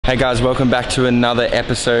Hey guys, welcome back to another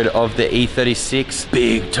episode of the E36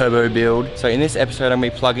 big turbo build. So in this episode, I'm going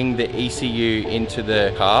to be plugging the ECU into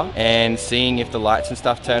the car and seeing if the lights and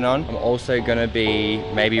stuff turn on. I'm also going to be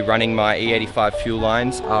maybe running my E85 fuel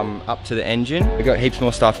lines up to the engine. We've got heaps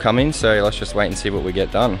more stuff coming, so let's just wait and see what we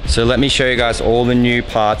get done. So let me show you guys all the new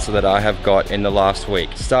parts that I have got in the last week.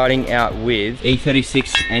 Starting out with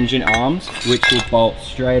E36 engine arms, which will bolt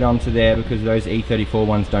straight onto there because those E34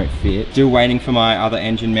 ones don't fit. Still waiting for my other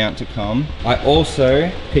engine mount to come. I also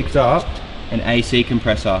picked up an AC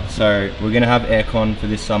compressor, so we're gonna have aircon for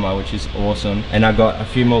this summer, which is awesome. And I got a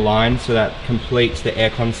few more lines, so that completes the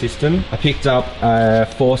aircon system. I picked up a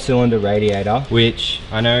 4-cylinder radiator, which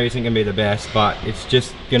I know isn't gonna be the best, but it's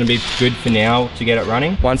just gonna be good for now to get it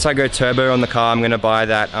running. Once I go turbo on the car, I'm gonna buy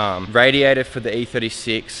that radiator for the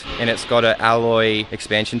E36, and it's got an alloy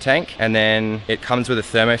expansion tank, and then it comes with a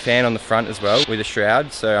thermofan on the front as well with a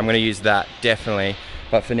shroud, so I'm gonna use that definitely.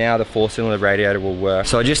 But for now, the 4-cylinder radiator will work.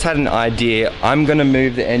 So I just had an idea. I'm gonna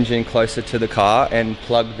move the engine closer to the car and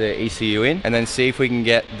plug the ECU in, and then see if we can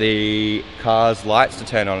get the car's lights to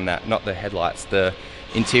turn on in that, not the headlights, the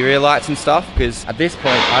interior lights and stuff, because at this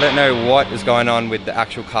point, I don't know what is going on with the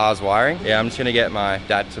actual car's wiring. Yeah, I'm just gonna get my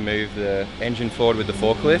dad to move the engine forward with the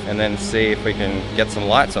forklift and then see if we can get some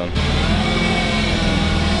lights on.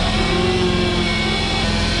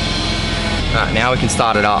 Alright, now we can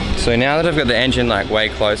start it up. So now that I've got the engine like way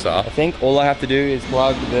closer, I think all I have to do is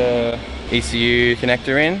plug the ECU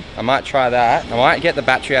connector in. I might try that. I might get the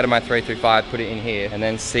battery out of my 335, put it in here, and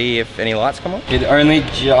then see if any lights come on. It only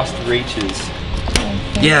just reaches.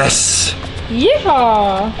 Yes!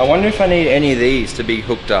 Yeah. I wonder if I need any of these to be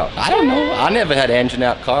hooked up. I don't know. I never had an engine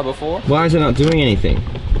out car before. Why is it not doing anything?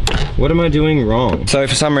 What am I doing wrong? So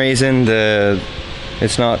for some reason,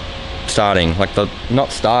 it's not starting, like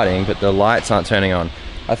not starting, but the lights aren't turning on.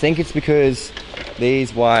 I think it's because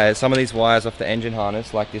these wires, some of these wires off the engine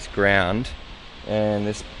harness, like this ground and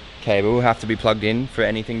this cable, have to be plugged in for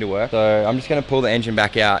anything to work. So I'm just gonna pull the engine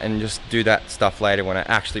back out and just do that stuff later when I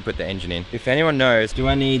actually put the engine in. If anyone knows, do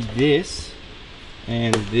I need this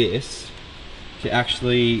and this to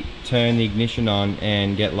actually turn the ignition on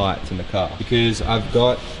and get lights in the car? Because I've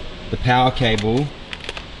got the power cable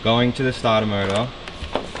going to the starter motor,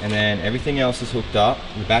 and then everything else is hooked up,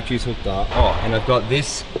 the battery's hooked up. Oh, and I've got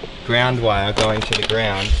this ground wire going to the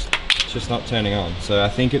ground. It's just not turning on. So I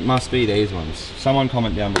think it must be these ones. Someone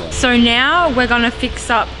comment down below. So now we're gonna fix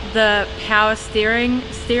up the power steering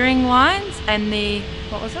lines and the,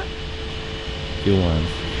 what was it? Fuel lines.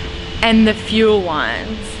 And the fuel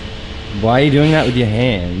lines. Why are you doing that with your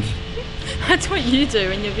hand? That's what you do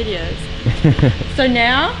in your videos. So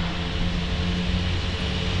now,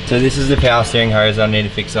 so this is the power steering hose I need to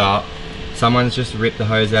fix up. Someone's just ripped the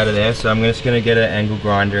hose out of there, so I'm just gonna get an angle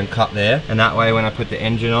grinder and cut there. And that way when I put the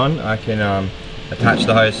engine on, I can attach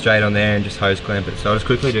the hose straight on there and just hose clamp it. So I'll just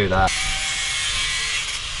quickly do that.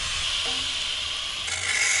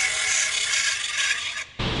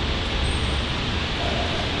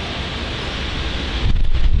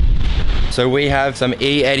 So we have some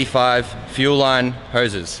E85 fuel line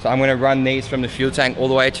hoses. So I'm gonna run these from the fuel tank all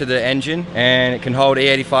the way to the engine, and it can hold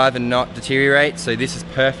E85 and not deteriorate, so this is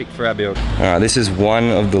perfect for our build. All right, this is one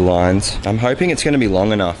of the lines. I'm hoping it's gonna be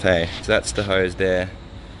long enough, hey? So that's the hose there.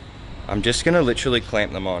 I'm just gonna literally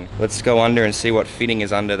clamp them on. Let's go under and see what fitting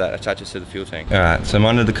is under that attaches to the fuel tank. All right, so I'm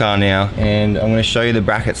under the car now, and I'm gonna show you the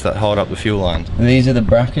brackets that hold up the fuel line. These are the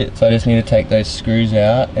brackets. I just need to take those screws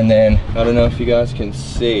out, and then, I don't know if you guys can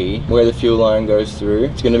see where the fuel line goes through.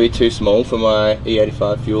 It's gonna be too small for my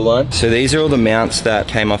E85 fuel line. So these are all the mounts that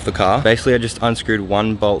came off the car. Basically, I just unscrewed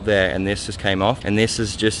one bolt there, and this just came off, and this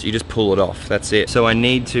is just, you just pull it off, that's it. So I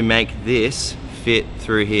need to make this fit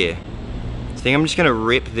through here. I think I'm just gonna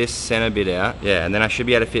rip this center bit out. Yeah, and then I should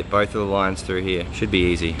be able to fit both of the lines through here. Should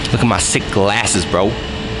be easy. Look at my sick glasses, bro.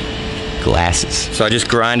 Glasses. So I just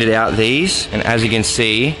grinded out these, and as you can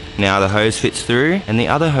see, now the hose fits through, and the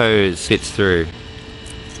other hose fits through.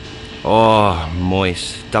 Oh,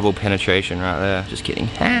 moist. Double penetration right there. Just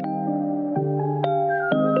kidding.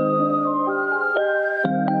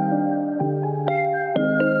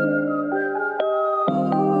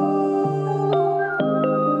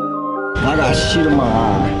 I got shit in my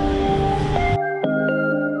eye.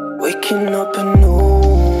 Waking up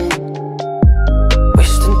anew,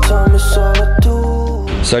 wasting time is all I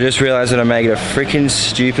do. So I just realized that I made a freaking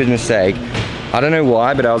stupid mistake. I don't know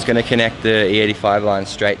why, but I was gonna connect the E85 line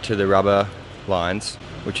straight to the rubber lines.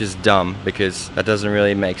 which is dumb because that doesn't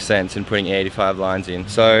really make sense in putting E85 lines in.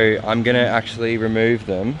 So I'm gonna actually remove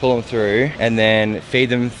them, pull them through, and then feed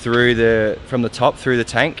them through from the top through the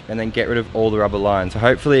tank, and then get rid of all the rubber lines. So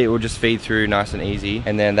hopefully it will just feed through nice and easy,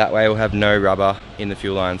 and then that way we'll have no rubber in the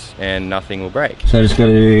fuel lines and nothing will break. So I just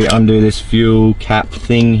gotta undo this fuel cap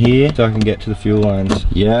thing here so I can get to the fuel lines.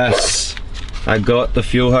 Yes! I got the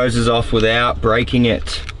fuel hoses off without breaking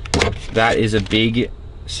it. That is a big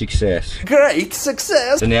success. Great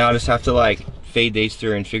success! So now I just have to like feed these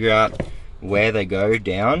through and figure out where they go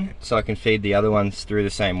down so I can feed the other ones through the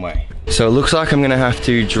same way. So it looks like I'm gonna have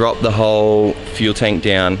to drop the whole fuel tank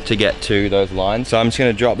down to get to those lines. So I'm just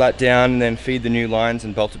gonna drop that down and then feed the new lines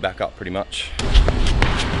and bolt it back up pretty much.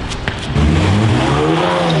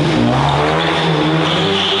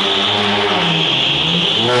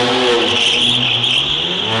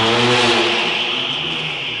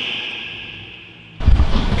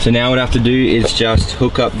 So now what I have to do is just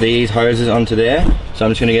hook up these hoses onto there. So I'm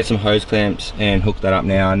just gonna get some hose clamps and hook that up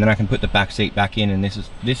now, and then I can put the back seat back in, and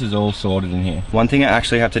this is all sorted in here. One thing I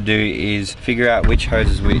actually have to do is figure out which hose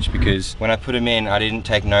is which, because when I put them in, I didn't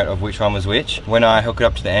take note of which one was which. When I hook it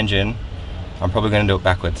up to the engine, I'm probably gonna do it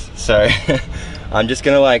backwards. So I'm just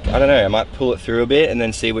gonna like, I don't know, I might pull it through a bit and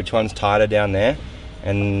then see which one's tighter down there.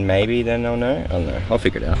 And maybe then I'll know. I don't know, I'll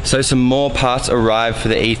figure it out. So some more parts arrived for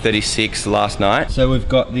the E36 last night. So we've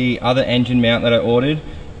got the other engine mount that I ordered.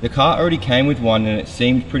 The car already came with one and it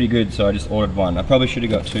seemed pretty good, so I just ordered one. I probably should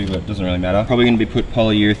have got two, but it doesn't really matter. Probably gonna be put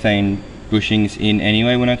polyurethane bushings in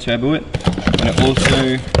anyway when I turbo it. And it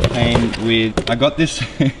also came with, I got this,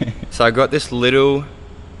 so I got this little,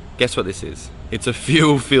 guess what this is? It's a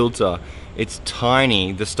fuel filter. It's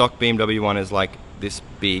tiny. The stock BMW one is like this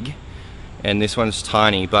big, and this one's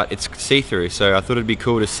tiny, but it's see-through, so I thought it'd be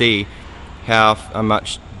cool to see how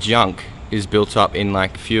much junk is built up in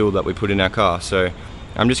like fuel that we put in our car. So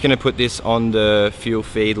I'm just gonna put this on the fuel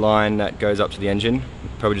feed line that goes up to the engine.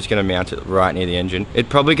 Probably just gonna mount it right near the engine. It's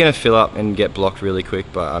probably gonna fill up and get blocked really quick,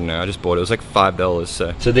 but I don't know, I just bought it. It was like $5,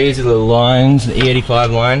 so these are the lines, the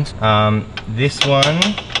E85 lines. This one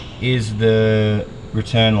is the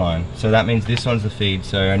return line, so that means this one's the feed.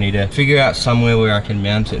 So I need to figure out somewhere where I can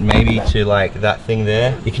mount it, maybe to like that thing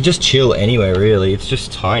there. You can just chill anywhere really, it's just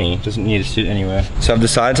tiny, it doesn't need to sit anywhere. So I've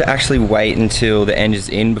decided to actually wait until the engine's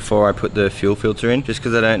in before I put the fuel filter in, just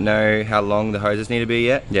because I don't know how long the hoses need to be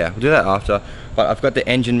yet. Yeah, we'll do that after. But I've got the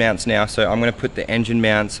engine mounts now, so I'm gonna put the engine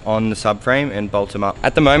mounts on the subframe and bolt them up.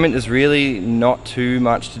 At the moment, there's really not too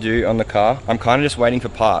much to do on the car. I'm kind of just waiting for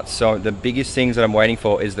parts. So the biggest things that I'm waiting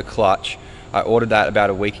for is the clutch. I ordered that about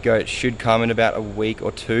a week ago. It should come in about a week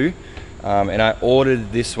or two. And I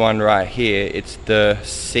ordered this one right here. It's the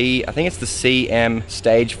I think it's the CM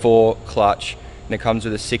Stage 4 clutch. And it comes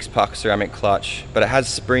with a 6-puck ceramic clutch, but it has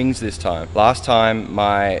springs this time. Last time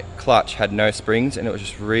my clutch had no springs and it was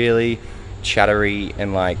just really chattery,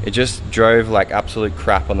 and like it just drove like absolute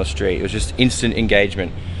crap on the street. It was just instant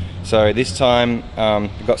engagement. So this time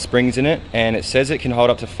we've got springs in it, and it says it can hold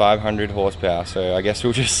up to 500 horsepower, so I guess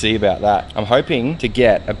we'll just see about that. I'm hoping to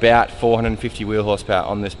get about 450 wheel horsepower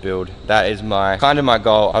on this build. That is kind of my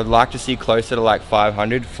goal. I'd like to see closer to like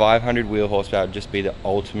 500 wheel horsepower would just be the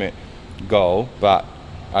ultimate goal, but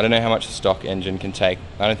I don't know how much the stock engine can take.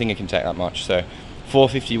 I don't think it can take that much, so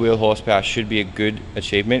 450 wheel horsepower should be a good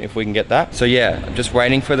achievement if we can get that. So yeah, I'm just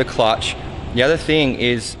waiting for the clutch. The other thing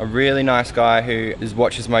is a really nice guy who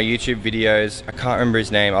watches my YouTube videos. I can't remember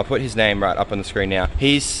his name. I'll put his name right up on the screen now.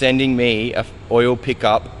 He's sending me an oil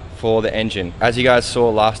pickup for the engine. As you guys saw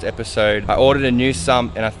last episode, I ordered a new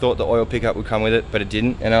sump and I thought the oil pickup would come with it, but it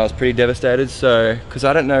didn't. And I was pretty devastated, because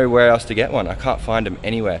I don't know where else to get one. I can't find them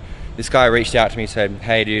anywhere. This guy reached out to me and said,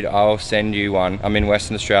 hey dude, I'll send you one. I'm in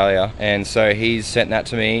Western Australia. And so he's sent that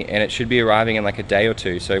to me, and it should be arriving in like a day or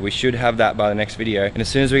two. So we should have that by the next video. And as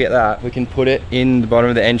soon as we get that, we can put it in the bottom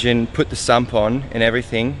of the engine, put the sump on and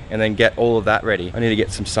everything, and then get all of that ready. I need to get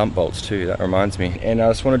some sump bolts too, that reminds me. And I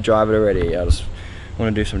just want to drive it already. I just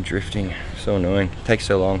want to do some drifting. So annoying, it takes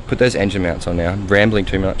so long. Put those engine mounts on now, I'm rambling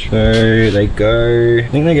too much. So they go, I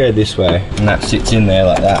think they go this way, and that sits in there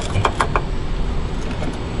like that.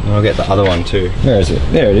 And I'll get the other one too. Where is it?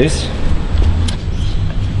 There it is.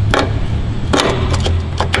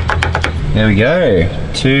 There we go.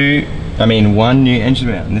 One new engine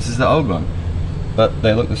mount, and this is the old one. But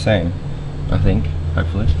they look the same, I think,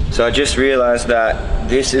 hopefully. So I just realized that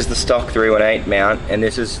this is the stock 318 mount, and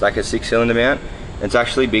this is like a 6-cylinder mount. It's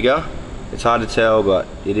actually bigger. It's hard to tell, but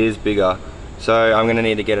it is bigger. So I'm gonna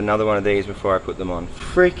need to get another one of these before I put them on.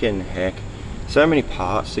 Freaking heck. So many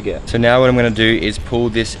parts to get. So now what I'm going to do is pull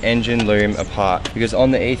this engine loom apart, because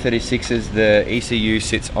on the E36s the ECU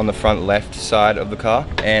sits on the front left side of the car,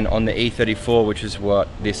 and on the E34, which is what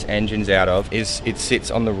this engine's out of, it sits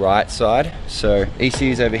on the right side. So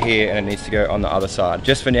ECU's over here and it needs to go on the other side.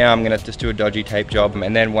 Just for now I'm going to just do a dodgy tape job,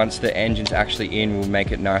 and then once the engine's actually in we'll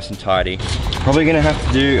make it nice and tidy. Probably going to have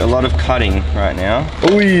to do a lot of cutting right now.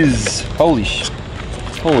 Holy shit.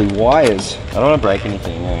 Holy wires. I don't want to break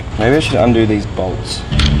anything, no. Maybe I should undo these bolts.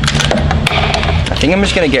 I think I'm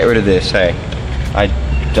just going to get rid of this, hey. I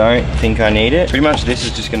don't think I need it. Pretty much this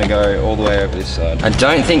is just going to go all the way over this side. I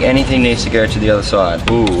don't think anything needs to go to the other side.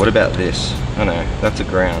 Ooh, what about this? Oh no, that's a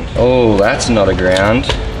ground. Oh, that's not a ground.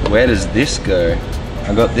 Where does this go?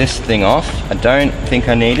 I got this thing off. I don't think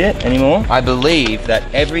I need it anymore. I believe that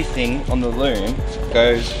everything on the loom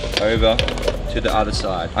goes over to the other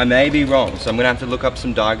side. I may be wrong, so I'm gonna have to look up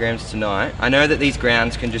some diagrams tonight. I know that these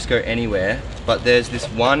grounds can just go anywhere, but there's this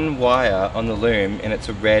one wire on the loom and it's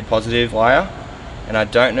a red positive wire, and I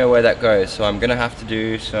don't know where that goes, so I'm gonna have to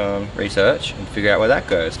do some research and figure out where that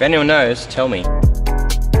goes. If anyone knows, tell me.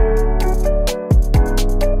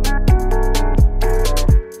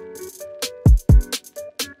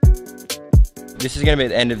 This is gonna be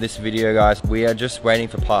the end of this video, guys. We are just waiting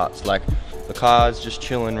for parts. Like, the car's just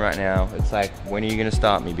chilling right now. It's like, when are you gonna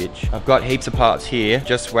start me, bitch? I've got heaps of parts here,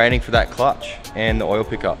 just waiting for that clutch and the oil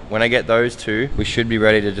pickup. When I get those two, we should be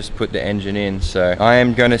ready to just put the engine in. So I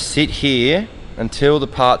am gonna sit here until the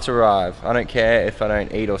parts arrive. I don't care if I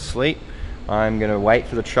don't eat or sleep. I'm gonna wait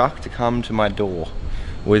for the truck to come to my door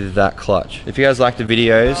with that clutch. If you guys like the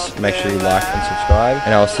videos, make sure you like and subscribe,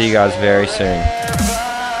 and I'll see you guys very soon.